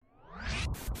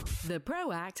The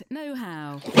ProAct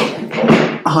Know-How.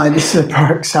 Hi, this is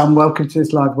ProAct Sam. Welcome to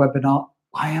this live webinar.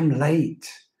 I am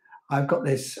late. I've got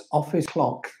this office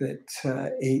clock that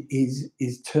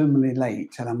is terminally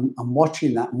late, and I'm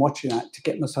watching that to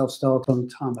get myself started on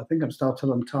time. I think I'm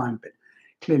started on time, but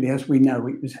clearly, as we know,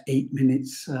 it was 8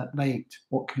 minutes late.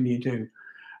 What can you do?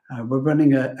 We're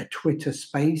running a Twitter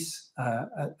space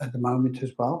at the moment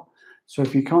as well. So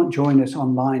if you can't join us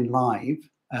online live,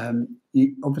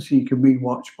 obviously you can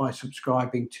rewatch by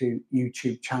subscribing to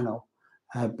YouTube channel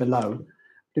below.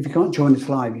 If you can't join us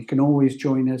live, you can always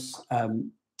join us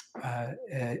and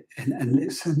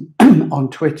listen on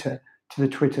Twitter to the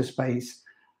Twitter space.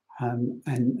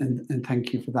 And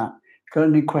thank you for that. If you've got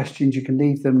any questions, you can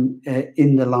leave them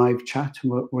in the live chat,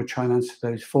 and we'll try and answer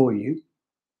those for you.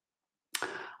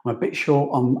 I'm a bit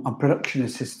short on production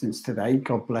assistants today,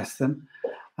 God bless them.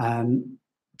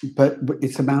 But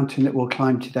it's a mountain that we'll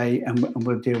climb today, and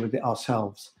we'll deal with it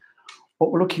ourselves.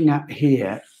 What we're looking at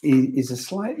here is a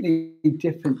slightly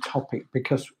different topic,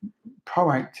 because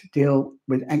ProAct deal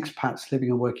with expats living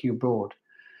and working abroad,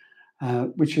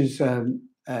 which is a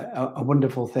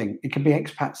wonderful thing. It can be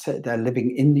expats that are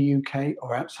living in the UK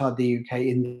or outside the UK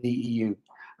in the EU.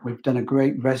 We've done a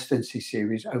great residency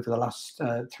series over the last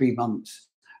 3 months,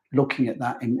 looking at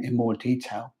that in more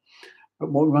detail.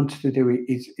 But what we wanted to do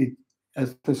is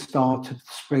as the start of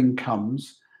spring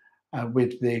comes,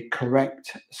 with the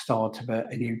correct start of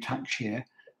a new tax year,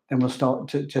 then we'll start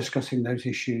discussing those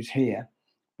issues here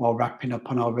while wrapping up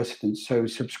on our residents. So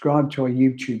subscribe to our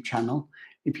YouTube channel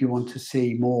if you want to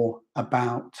see more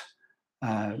about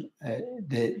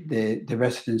the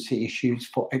residency issues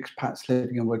for expats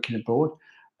living and working abroad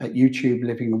at YouTube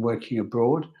Living and Working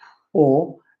Abroad,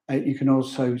 or you can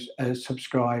also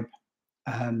subscribe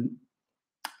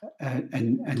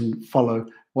and follow,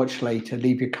 watch later,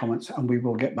 leave your comments, and we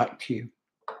will get back to you.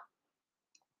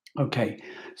 Okay,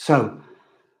 so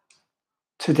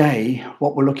today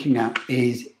what we're looking at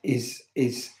is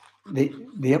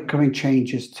the upcoming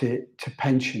changes to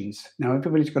pensions. Now,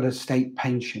 everybody's got a state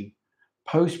pension.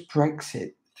 Post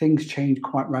Brexit, things changed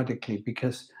quite radically,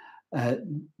 because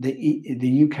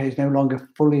the UK is no longer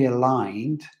fully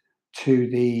aligned to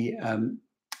the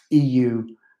EU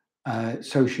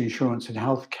social insurance and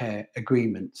healthcare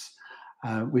agreements.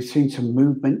 We've seen some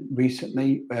movement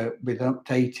recently with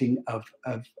updating of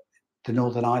the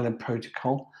Northern Ireland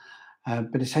Protocol,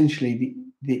 but essentially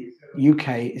the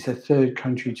UK is a third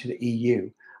country to the EU,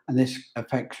 and this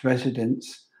affects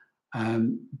residents,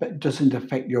 but doesn't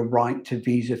affect your right to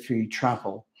visa-free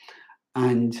travel.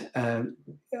 And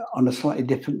on a slightly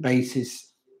different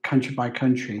basis, country by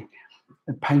country,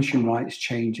 the pension rights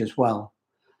change as well.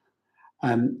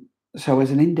 So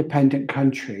as an independent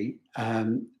country,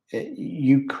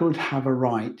 you could have a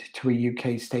right to a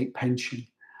UK state pension.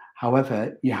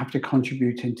 However, you have to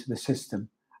contribute into the system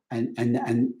and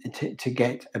to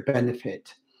get a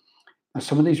benefit. Now,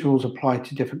 some of these rules apply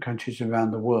to different countries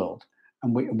around the world,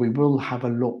 and we will have a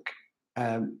look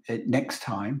at next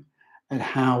time at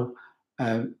how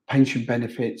pension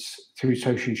benefits through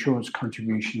social insurance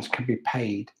contributions can be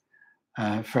paid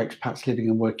for expats living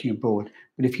and working abroad.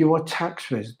 But if you are a tax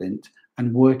resident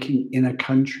and working in a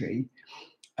country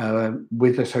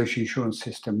with a social insurance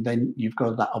system, then you've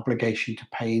got that obligation to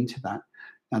pay into that.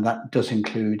 And that does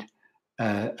include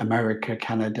America,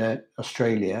 Canada,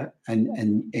 Australia, and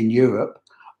in Europe.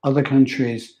 Other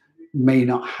countries may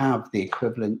not have the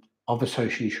equivalent of a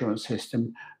social insurance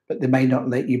system, but they may not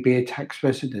let you be a tax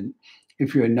resident.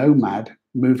 If you're a nomad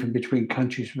moving between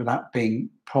countries without being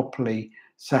properly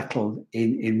settled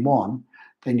in one,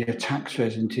 then your tax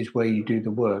resident is where you do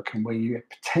the work and where you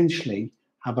potentially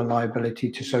have a liability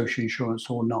to social insurance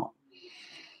or not.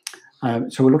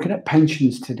 So we're looking at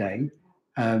pensions today,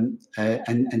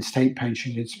 and state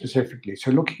pensions specifically. So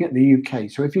looking at the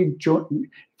UK, so if an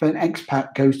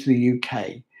expat goes to the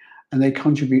UK and they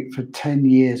contribute for 10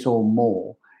 years or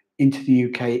more into the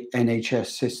UK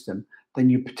NHS system, then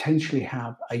you potentially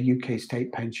have a UK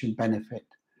state pension benefit.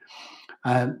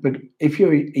 But if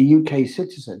you're a UK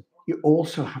citizen, you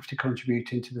also have to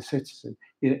contribute into the system.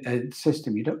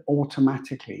 You don't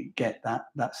automatically get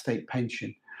that state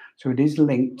pension. So it is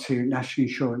linked to national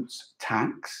insurance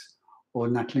tax or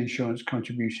national insurance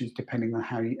contributions, depending on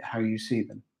how you see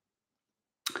them.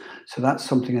 So that's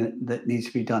something that needs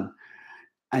to be done.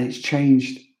 And it's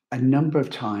changed a number of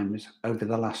times over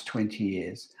the last 20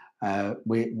 years.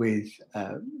 With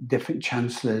different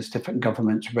chancellors, different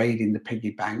governments raiding the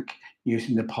piggy bank,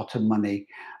 using the pot of money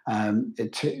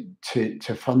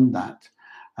to fund that.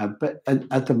 But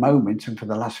at the moment, and for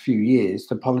the last few years,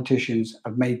 the politicians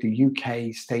have made the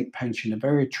UK state pension a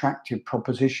very attractive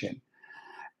proposition.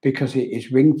 because it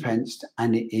is ring fenced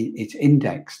and it's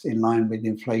indexed in line with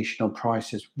inflation or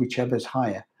prices, whichever's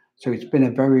higher. So it's been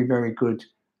a very, very good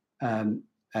um,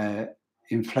 uh,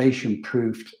 inflation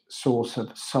proofed source of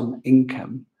some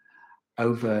income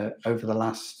over the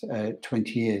last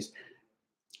 20 years.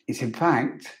 It's in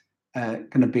fact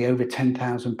going to be over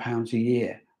 £10,000 a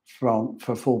year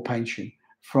for full pension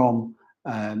from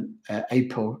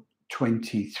April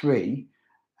 23.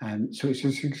 So it's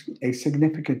a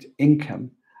significant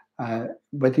income,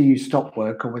 whether you stop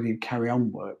work or whether you carry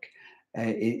on work.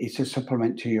 It's a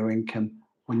supplement to your income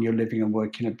when you're living and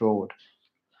working abroad.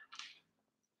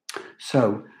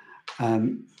 So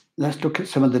let's look at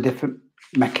some of the different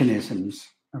mechanisms.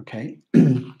 Okay,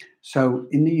 so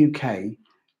in the UK,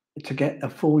 to get a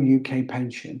full UK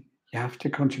pension, you have to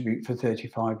contribute for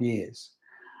 35 years.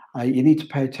 You need to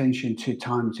pay attention to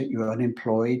times that you're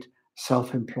unemployed,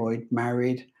 self-employed,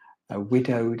 married,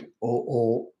 widowed,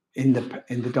 or in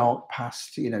the dark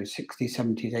past, 60s,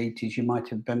 70s, 80s, you might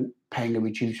have been paying a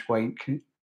reduced rate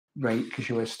because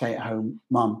you were a stay-at-home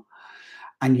mum,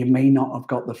 and you may not have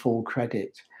got the full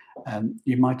credit.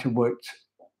 You might have worked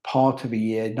part of a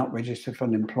year, not registered for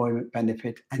unemployment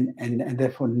benefit, and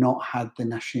therefore not had the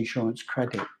national insurance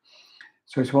credit.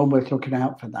 So it's well worth looking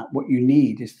out for that. What you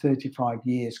need is 35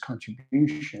 years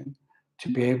contribution to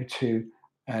be able to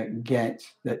get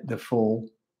the full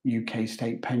UK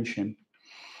state pension.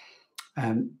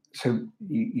 So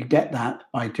you get that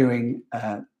by doing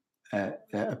a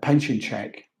pension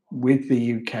check with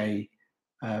the UK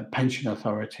pension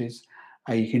authorities.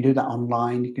 You can do that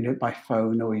online, you can do it by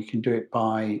phone, or you can do it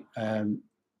by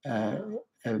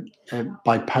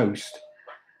post.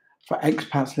 For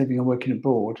expats living and working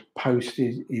abroad, post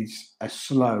is a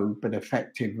slow but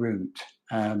effective route,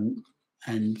 and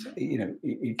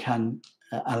it can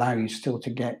allow you still to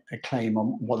get a claim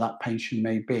on what that pension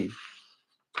may be.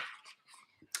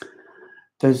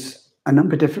 There's a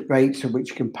number of different rates at which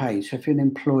you can pay. So if you're an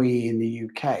employee in the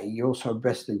UK, you're also a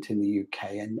resident in the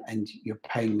UK, and you're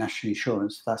paying national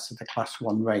insurance, that's at the class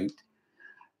 1 rate.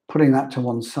 Putting that to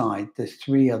one side, there's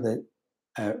 3 other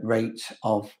rates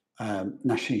of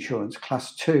national insurance.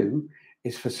 Class 2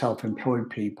 is for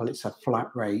self-employed people. It's a flat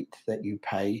rate that you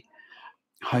pay,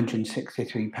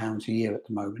 £163 a year at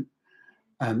the moment.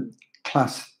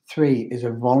 Class 3 is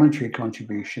a voluntary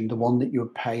contribution, the one that you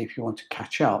would pay if you want to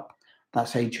catch up.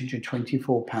 That's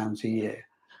 £824 a year.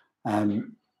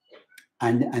 And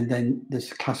then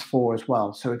there's class 4 as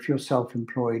well. So if you're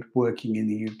self-employed working in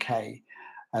the UK,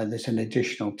 there's an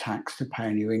additional tax to pay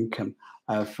on your income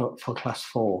for class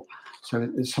 4. So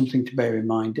there's something to bear in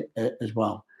mind as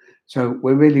well. So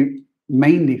we're really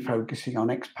mainly focusing on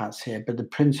expats here, but the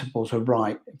principles are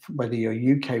right, whether you're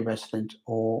a UK resident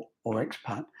or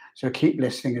expat. So keep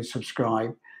listening and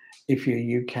subscribe if you're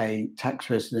a UK tax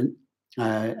resident,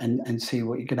 and see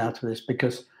what you get out of this,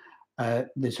 because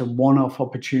there's a one-off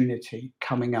opportunity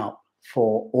coming up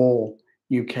for all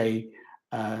UK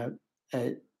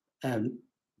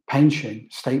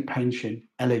state pension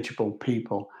eligible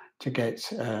people to get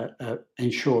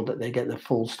ensure that they get the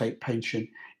full state pension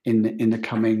in the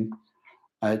coming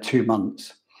 2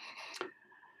 months.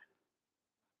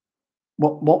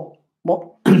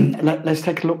 Let's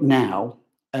take a look now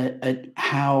at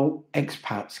how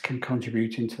expats can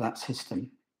contribute into that system.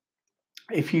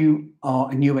 If you are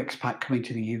a new expat coming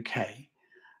to the UK,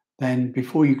 then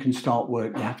before you can start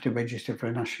work, you have to register for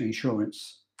a national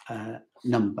insurance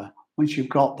number. Once you've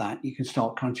got that, you can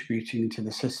start contributing into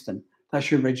the system.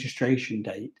 That's your registration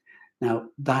date. Now,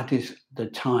 that is the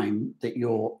time that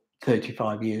your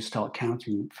 35 years start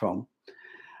counting from.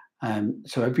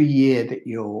 So every year that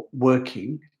you're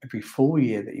working, every full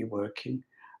year that you're working,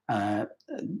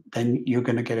 then you're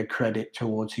going to get a credit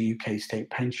towards a UK state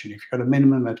pension. If you've got a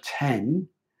minimum of 10,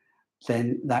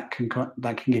 then that can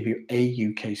give you a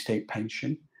UK state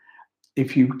pension.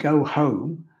 If you go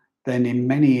home, then in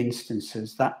many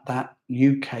instances that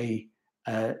UK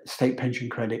state pension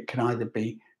credit can either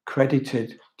be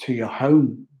credited to your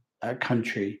home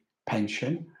country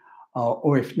pension,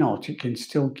 or if not, it can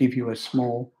still give you a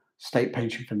small state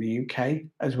pension from the UK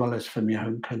as well as from your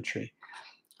home country.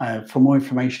 For more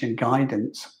information and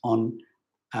guidance on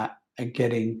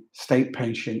getting state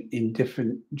pension in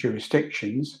different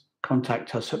jurisdictions,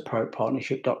 contact us at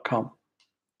proactpartnership.com.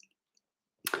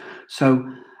 So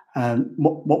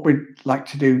what we'd like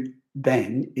to do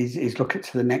then is look at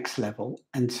to the next level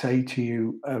and say to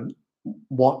you,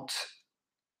 what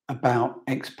about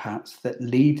expats that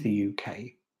leave the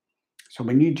UK? So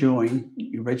when you join,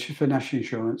 you register for national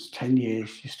insurance, 10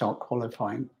 years, you start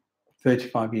qualifying,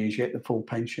 35 years, you get the full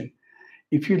pension.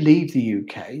 If you leave the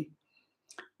UK,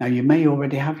 Now, you may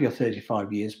already have your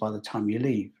 35 years by the time you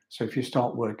leave. So if you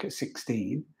start work at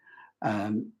 16,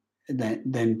 um,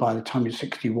 then by the time you're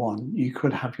 61, you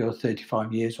could have your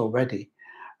 35 years already.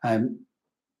 Um,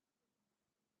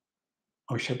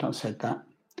 I should not have said that.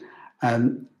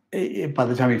 By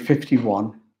the time you're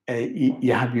 51,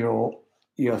 you have your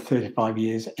 35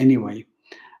 years anyway.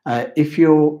 If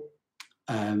you're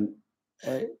um,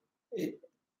 uh, it,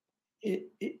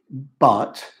 it,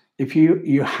 but if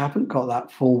you haven't got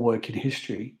that full working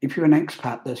history, if you're an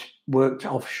expat that's worked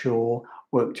offshore,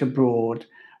 worked abroad,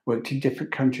 worked in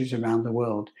different countries around the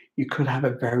world, you could have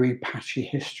a very patchy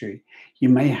history. You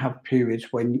may have periods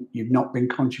when you've not been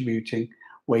contributing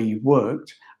where you've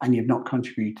worked and you've not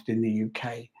contributed in the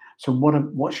UK. So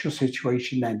what's your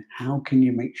situation then? How can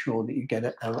you make sure that you get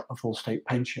a full state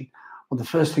pension? Well, the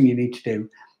first thing you need to do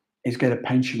is get a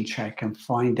pension check and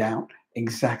find out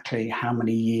exactly how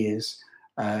many years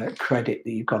credit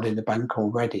that you've got in the bank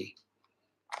already.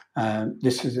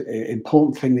 This is an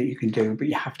important thing that you can do, but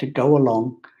you have to go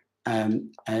along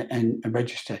and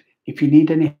register. If you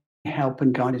need any help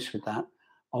and guidance with that,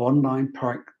 our online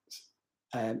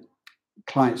uh,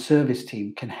 client service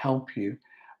team can help you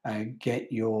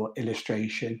get your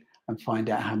illustration and find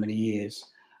out how many years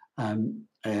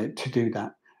to do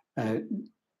that.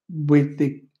 With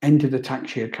the end of the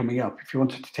tax year coming up, if you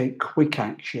wanted to take quick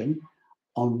action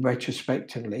on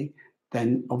retrospectively,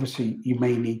 then obviously you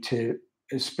may need to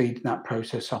speed that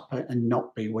process up and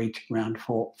not be waiting around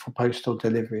for postal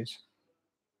deliveries.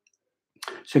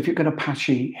 So if you've got a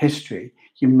patchy history,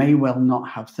 you may well not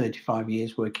have 35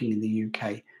 years working in the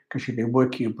UK because you've been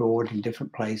working abroad in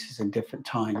different places and different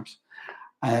times.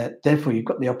 Therefore, you've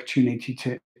got the opportunity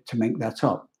to make that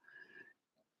up.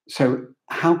 So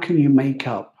how can you make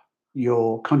up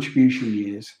your contribution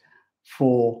years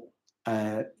for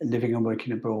living and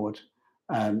working abroad,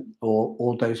 or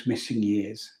all those missing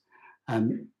years?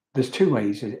 There's two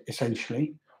ways,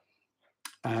 essentially.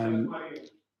 Um,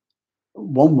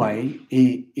 One way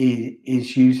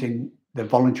is using the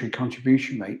voluntary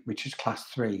contribution rate, which is class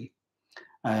 3.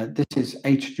 This is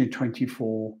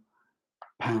 £824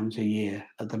 a year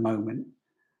at the moment.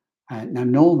 Now,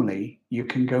 normally you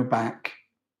can go back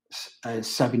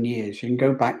 7 years. You can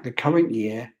go back the current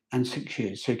year and 6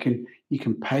 years. So you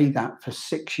can pay that for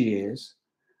 6 years,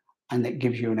 and it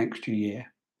gives you an extra year.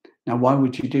 Now, why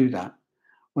would you do that?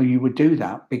 Well, you would do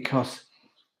that because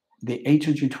the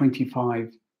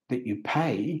 825 that you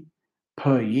pay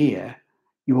per year,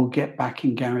 you will get back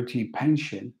in guaranteed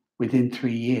pension within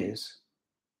 3 years.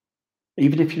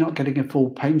 Even if you're not getting a full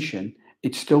pension,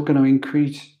 it's still going to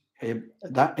increase.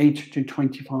 That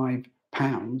 £825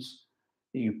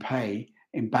 that you pay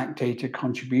in backdated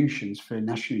contributions for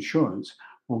national insurance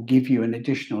will give you an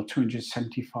additional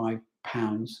 £275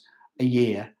 a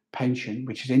year pension,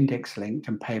 which is index linked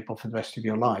and payable for the rest of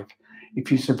your life.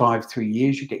 If you survive 3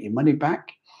 years, you get your money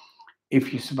back.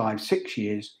 If you survive 6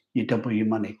 years, you double your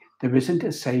money. There isn't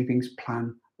a savings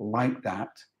plan like that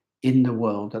in the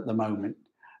world at the moment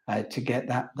to get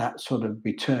that sort of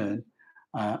return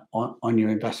on your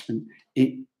investment.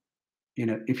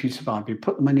 If you survive, you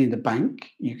put the money in the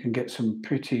bank, you can get some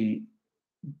pretty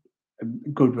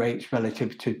good rates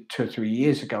relative to 2 or 3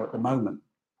 years ago at the moment.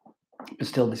 But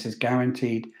still, this is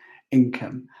guaranteed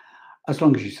income as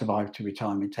long as you survive to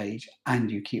retirement age and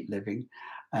you keep living,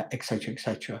 etc.,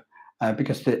 etc.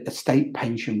 Because the state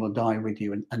pension will die with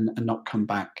you and not come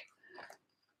back.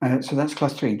 So that's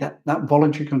class 3. That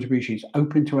voluntary contribution is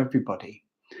open to everybody.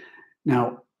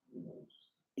 Now,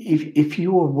 if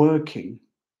you are working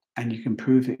and you can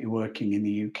prove that you're working in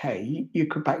the UK, you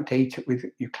could backdate it with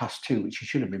your class 2, which you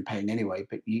should have been paying anyway,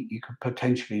 but you could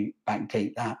potentially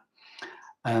backdate that.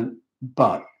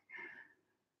 But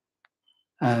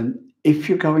if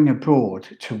you're going abroad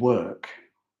to work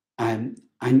and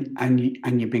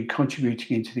you've been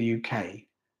contributing into the UK,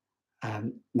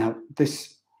 now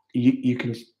this you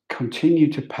can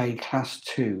continue to pay class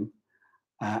 2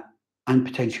 and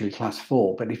potentially class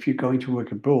 4. But if you're going to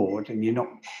work abroad and you're not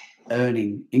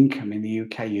earning income in the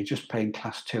UK, you're just paying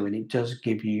class 2, and it does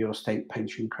give you your state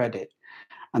pension credit,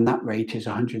 and that rate is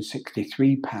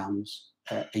 £163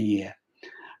 a year.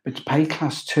 But to pay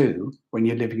class 2 when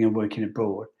you're living and working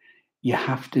abroad, you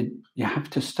have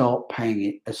to start paying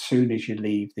it as soon as you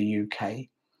leave the UK,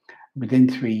 within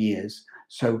 3 years.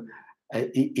 So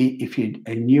if you're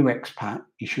a new expat,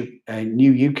 a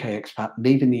new UK expat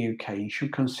leaving the UK, you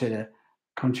should consider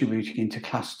contributing into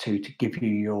class 2 to give you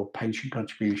your pension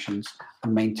contributions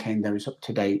and maintain those up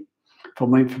to date. For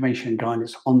more information and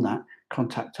guidance on that,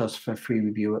 contact us for a free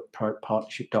review at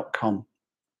proactpartnership.com.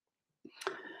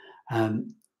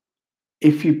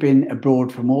 If you've been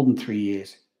abroad for more than 3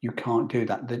 years, you can't do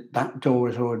that. That door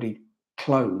is already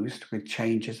closed with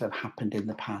changes that have happened in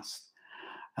the past.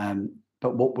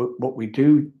 But what we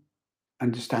do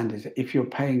understand is that if you're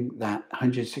paying that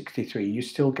 163, you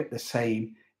still get the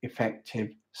same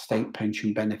effective state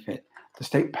pension benefit. The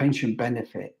state pension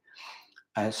benefit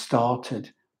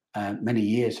started many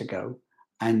years ago,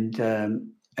 and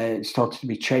it started to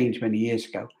be changed many years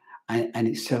ago, and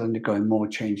it's still undergoing more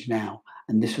change now.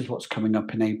 And this is what's coming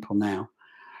up in April now.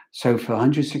 So for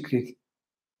 £163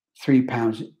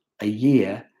 a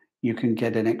year, you can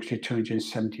get an extra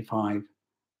 275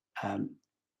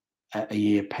 a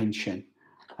year pension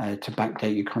to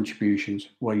backdate your contributions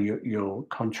while you're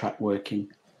contract working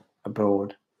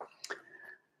abroad.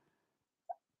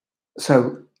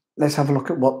 So let's have a look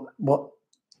at what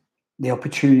the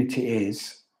opportunity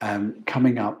is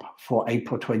coming up for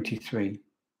April 23.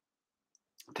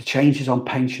 The changes on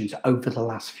pensions over the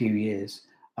last few years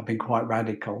have been quite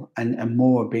radical, and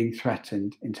more are being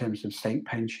threatened in terms of state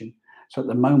pension. So at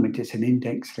the moment, it's an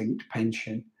index-linked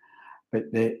pension,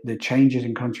 but the changes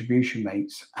in contribution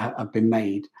rates have been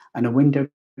made, and a window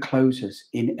closes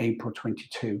in April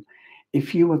 22.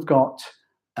 If you have got,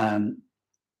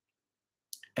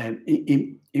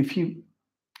 if you,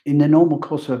 in the normal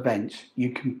course of events,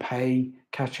 you can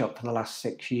catch up for the last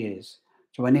 6 years.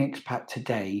 So any expat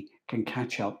today can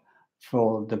catch up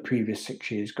for the previous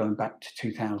 6 years, going back to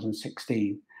 2016.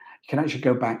 You can actually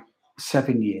go back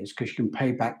 7 years because you can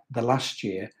pay back the last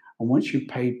year. And once you've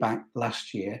paid back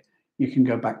last year, you can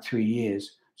go back 3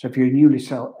 years. So if you're a newly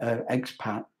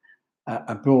expat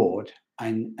abroad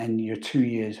and you're 2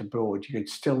 years abroad, you could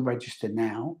still register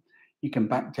now. You can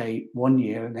backdate 1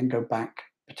 year and then go back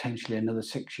potentially another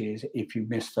 6 years if you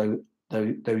miss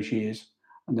those years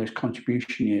and those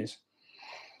contribution years.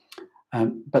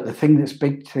 But the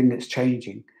big thing that's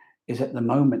changing is at the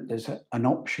moment there's an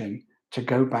option to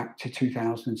go back to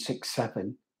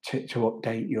 2006-7 to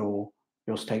update your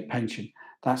state pension.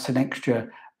 That's an extra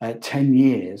 10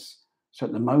 years. So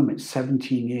at the moment,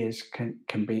 17 years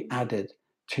can be added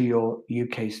to your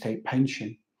UK state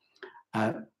pension,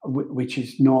 which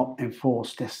is not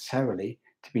enforced necessarily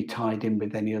to be tied in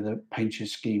with any other pension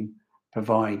scheme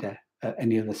provider,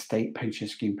 any other state pension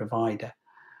scheme provider.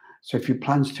 So if you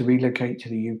plans to relocate to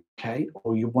the UK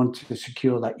or you want to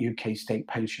secure that UK state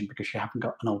pension because you haven't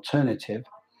got an alternative,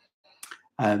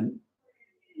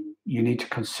 you need to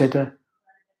consider,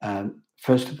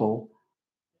 first of all,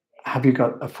 have you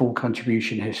got a full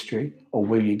contribution history, or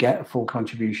will you get a full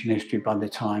contribution history by the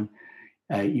time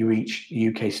you reach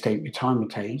UK state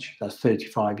retirement age? That's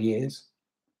 35 years.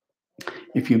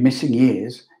 If you're missing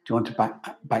years, do you want to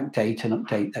backdate and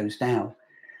update those now?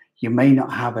 You may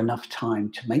not have enough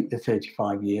time to make the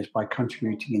 35 years by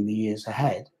contributing in the years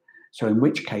ahead. So in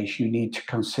which case you need to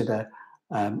consider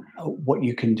what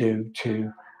you can do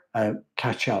to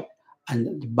catch up. And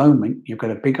at the moment, you've got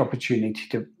a big opportunity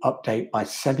to update by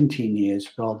 17 years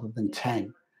rather than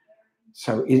 10.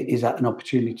 So is that an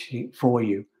opportunity for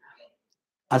you?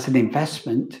 As an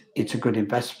investment, it's a good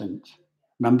investment.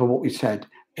 Remember what we said,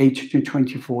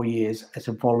 824 years as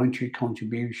a voluntary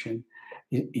contribution,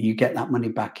 you get that money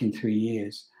back in 3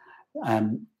 years.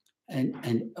 And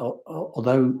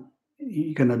although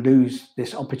you're going to lose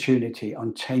this opportunity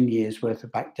on 10 years worth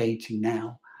of backdating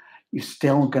now, you're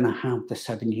still going to have the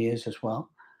 7 years as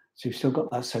well. So you've still got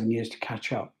that 7 years to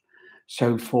catch up.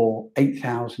 So for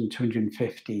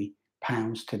 £8,250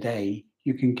 today,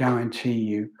 you can guarantee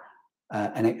you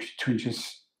an extra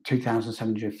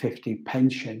 2,750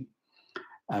 pension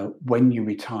when you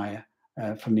retire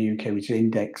from the UK, which is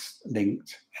index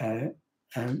linked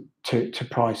to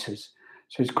prices.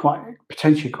 So it's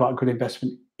potentially quite a good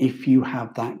investment if you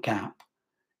have that gap.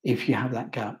 If you have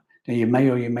that gap, now you may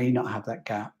or you may not have that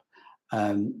gap.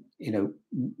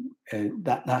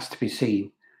 That's to be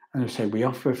seen. And I say we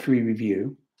offer a free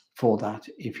review for that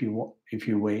if you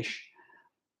wish.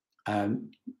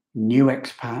 New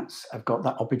expats have got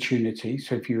that opportunity.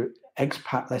 So if you're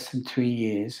expat less than 3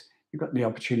 years, you've got the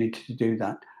opportunity to do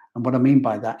that. And what I mean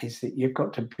by that is that you've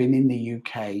got to have been in the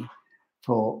UK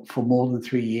for more than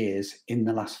 3 years in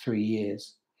the last 3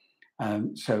 years.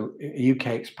 So a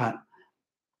UK expat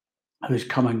who's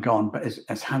come and gone, but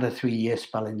has had a 3-year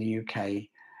spell in the UK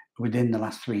within the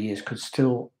last 3 years could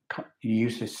still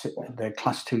use the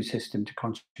Class 2 system to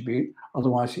contribute.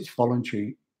 Otherwise, it's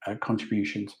voluntary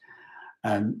contributions.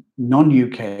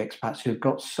 Non-UK expats who've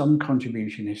got some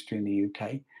contribution history in the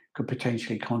UK could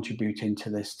potentially contribute into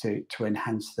this to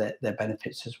enhance their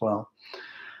benefits as well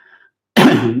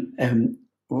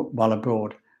while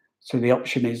abroad. So the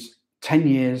option is 10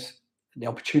 years. The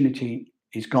opportunity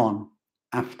is gone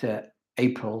after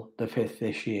April the 5th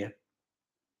this year.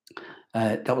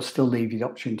 that will still leave you the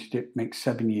option to make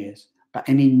 7 years. But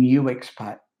any new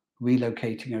expat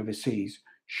relocating overseas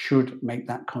should make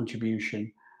that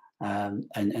contribution,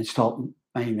 and start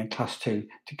paying a class two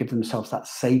to give themselves that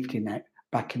safety net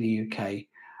back in the UK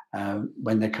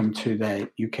when they come to their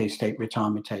UK state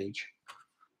retirement age.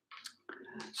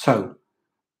 So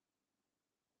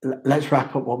let's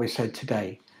wrap up what we said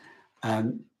today.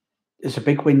 There's a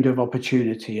big window of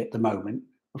opportunity at the moment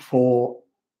for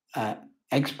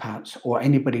expats or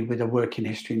anybody with a working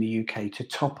history in the UK to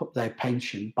top up their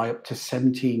pension by up to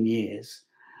 17 years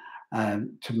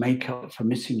to make up for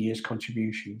missing years'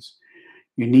 contributions.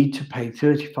 You need to pay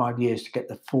 35 years to get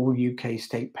the full UK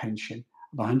state pension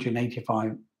of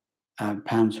 £185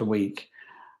 a week,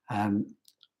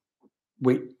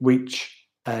 which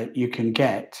you can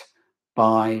get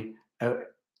by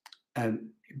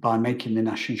making the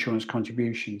national insurance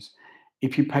contributions.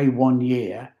 If you pay 1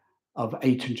 year of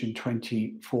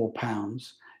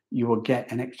 £824, you will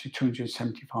get an extra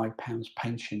 £275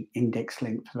 pension index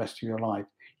linked for the rest of your life.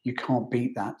 You can't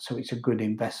beat that, so it's a good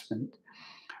investment.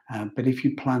 But if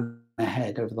you plan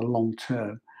ahead over the long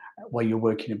term while you're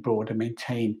working abroad and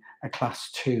maintain a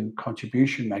class 2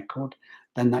 contribution record,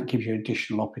 then that gives you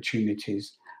additional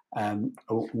opportunities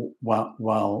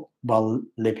while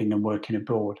living and working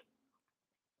abroad.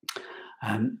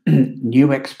 New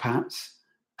expats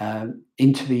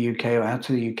into the UK or out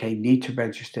of the UK need to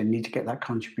register, need to get that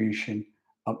contribution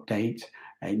update.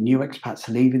 New expats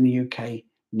leaving the UK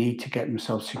need to get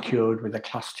themselves secured with a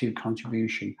class 2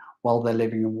 contribution while they're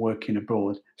living and working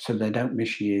abroad so they don't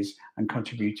miss years and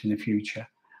contribute in the future.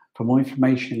 For more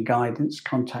information and guidance,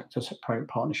 contact us at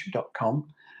proactpartnership.com.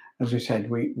 As we said,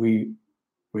 we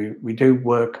do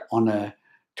work on a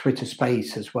Twitter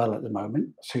space as well at the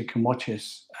moment, so you can watch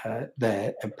us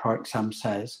there at Pro Exam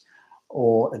Says,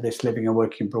 or this Living and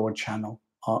Working Abroad channel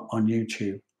on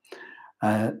YouTube.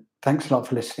 Thanks a lot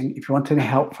for listening. If you want any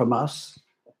help from us,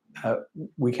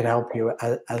 we can help you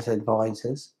as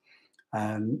advisors,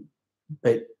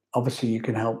 but obviously you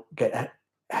can get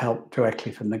help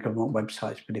directly from the government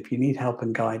websites. But if you need help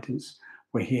and guidance,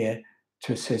 we're here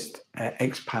to assist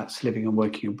expats living and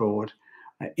working abroad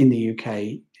in the UK,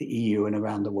 the EU, and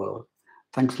around the world.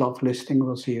 Thanks a lot for listening.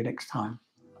 We'll see you next time.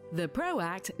 The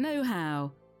ProAct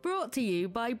Know-How, brought to you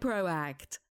by ProAct.